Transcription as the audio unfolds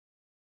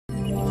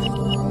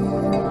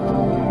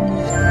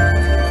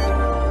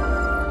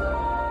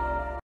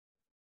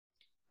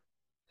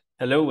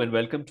Hello and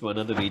welcome to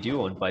another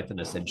video on Python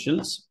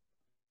Essentials.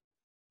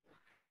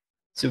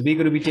 So we're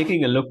going to be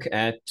taking a look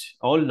at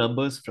all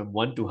numbers from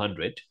 1 to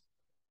 100,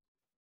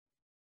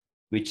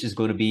 which is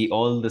going to be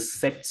all the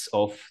sets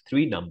of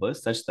three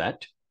numbers such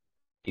that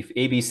if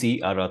A, B,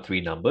 C are our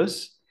three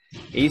numbers,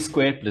 A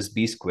square plus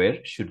B square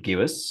should give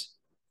us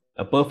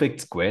a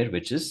perfect square,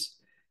 which is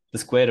the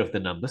square of the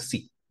number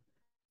C.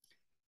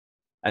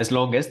 As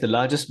long as the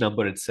largest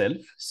number itself,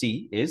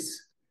 C,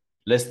 is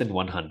less than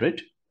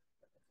 100,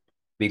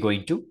 we're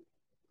going to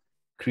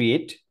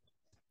create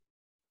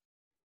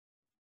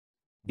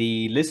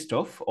the list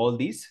of all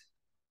these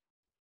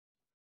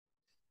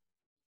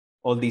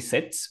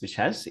sets which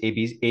has A,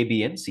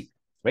 B, and C,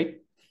 right?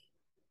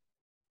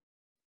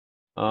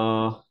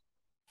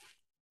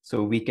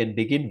 So we can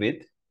begin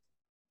with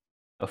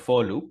a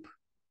for loop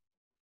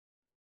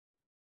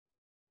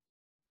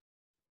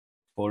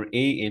for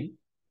A in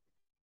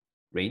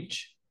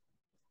range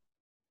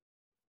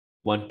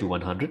 1 to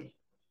 100.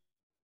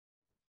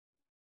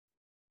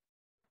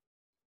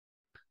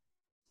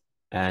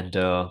 And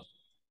a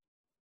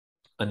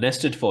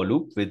nested for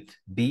loop with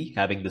B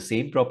having the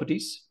same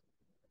properties.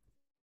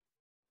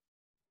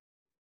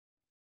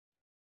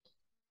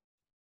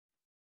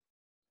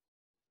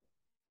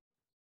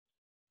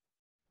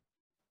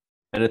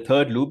 And a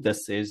third loop that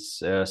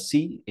says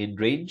C in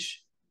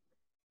range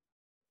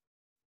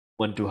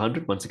 1 to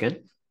 100 once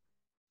again.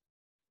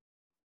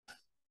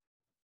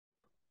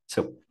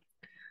 So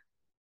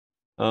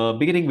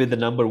beginning with the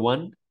number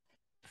 1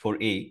 for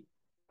A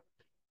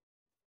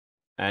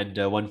and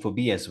 1 for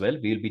B as well,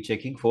 we will be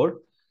checking for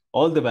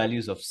all the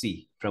values of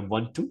C from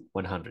 1 to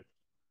 100.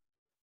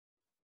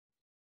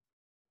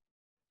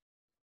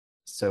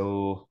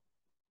 So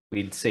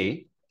we'll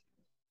say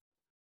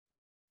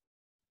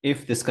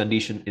if this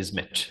condition is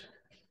met,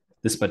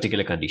 this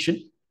particular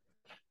condition,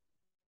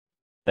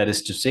 that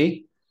is to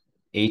say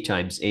A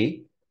times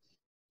A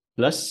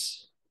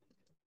plus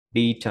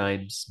B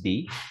times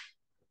B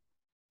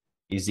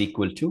is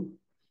equal to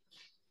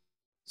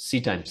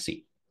C times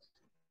C,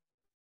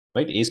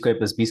 right? A square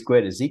plus B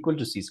square is equal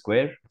to C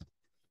square.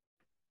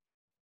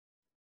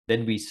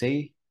 Then we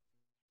say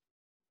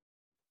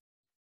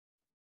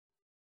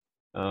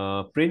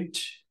print,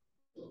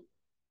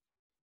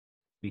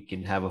 we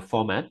can have a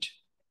format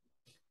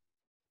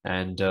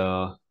and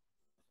the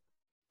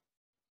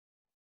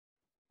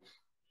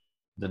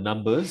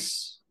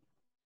numbers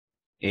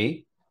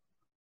A,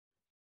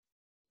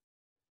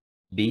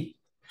 B,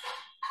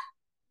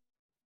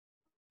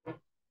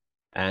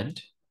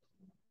 and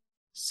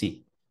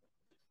C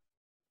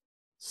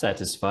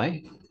satisfy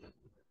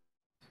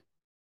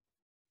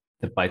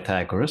the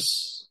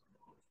Pythagoras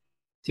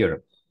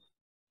theorem,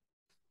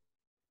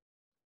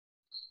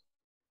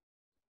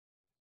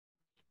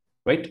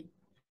 right?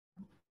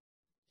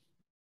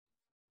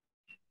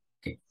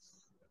 Okay.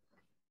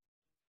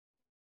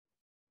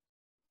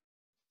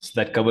 So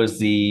that covers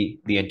the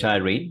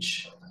entire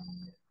range.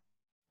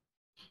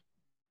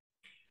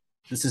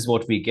 This is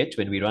what we get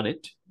when we run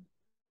it.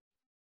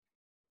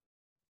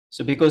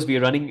 So because we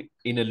are running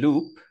in a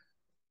loop,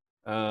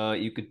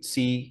 you could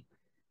see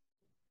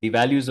the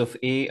values of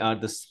A are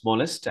the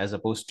smallest as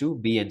opposed to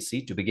B and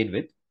C to begin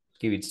with.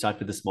 Okay, we'd start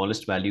with the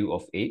smallest value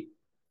of A.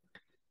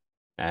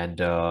 And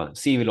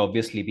C will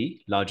obviously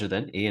be larger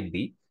than A and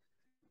B.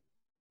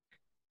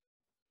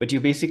 But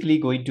you're basically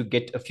going to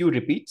get a few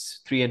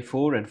repeats. 3 and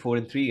 4 and 4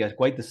 and 3 are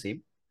quite the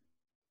same.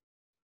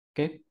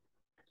 Okay,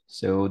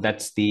 so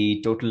that's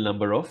the total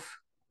number of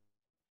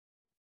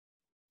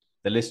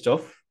the list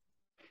of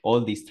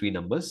all these three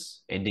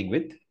numbers ending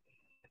with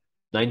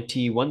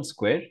 91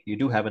 square. You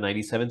do have a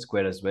 97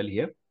 square as well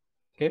here.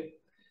 Okay,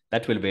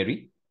 that will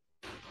vary.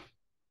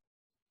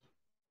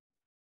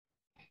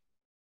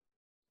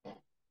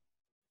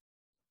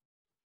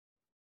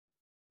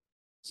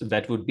 So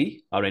that would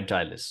be our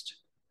entire list.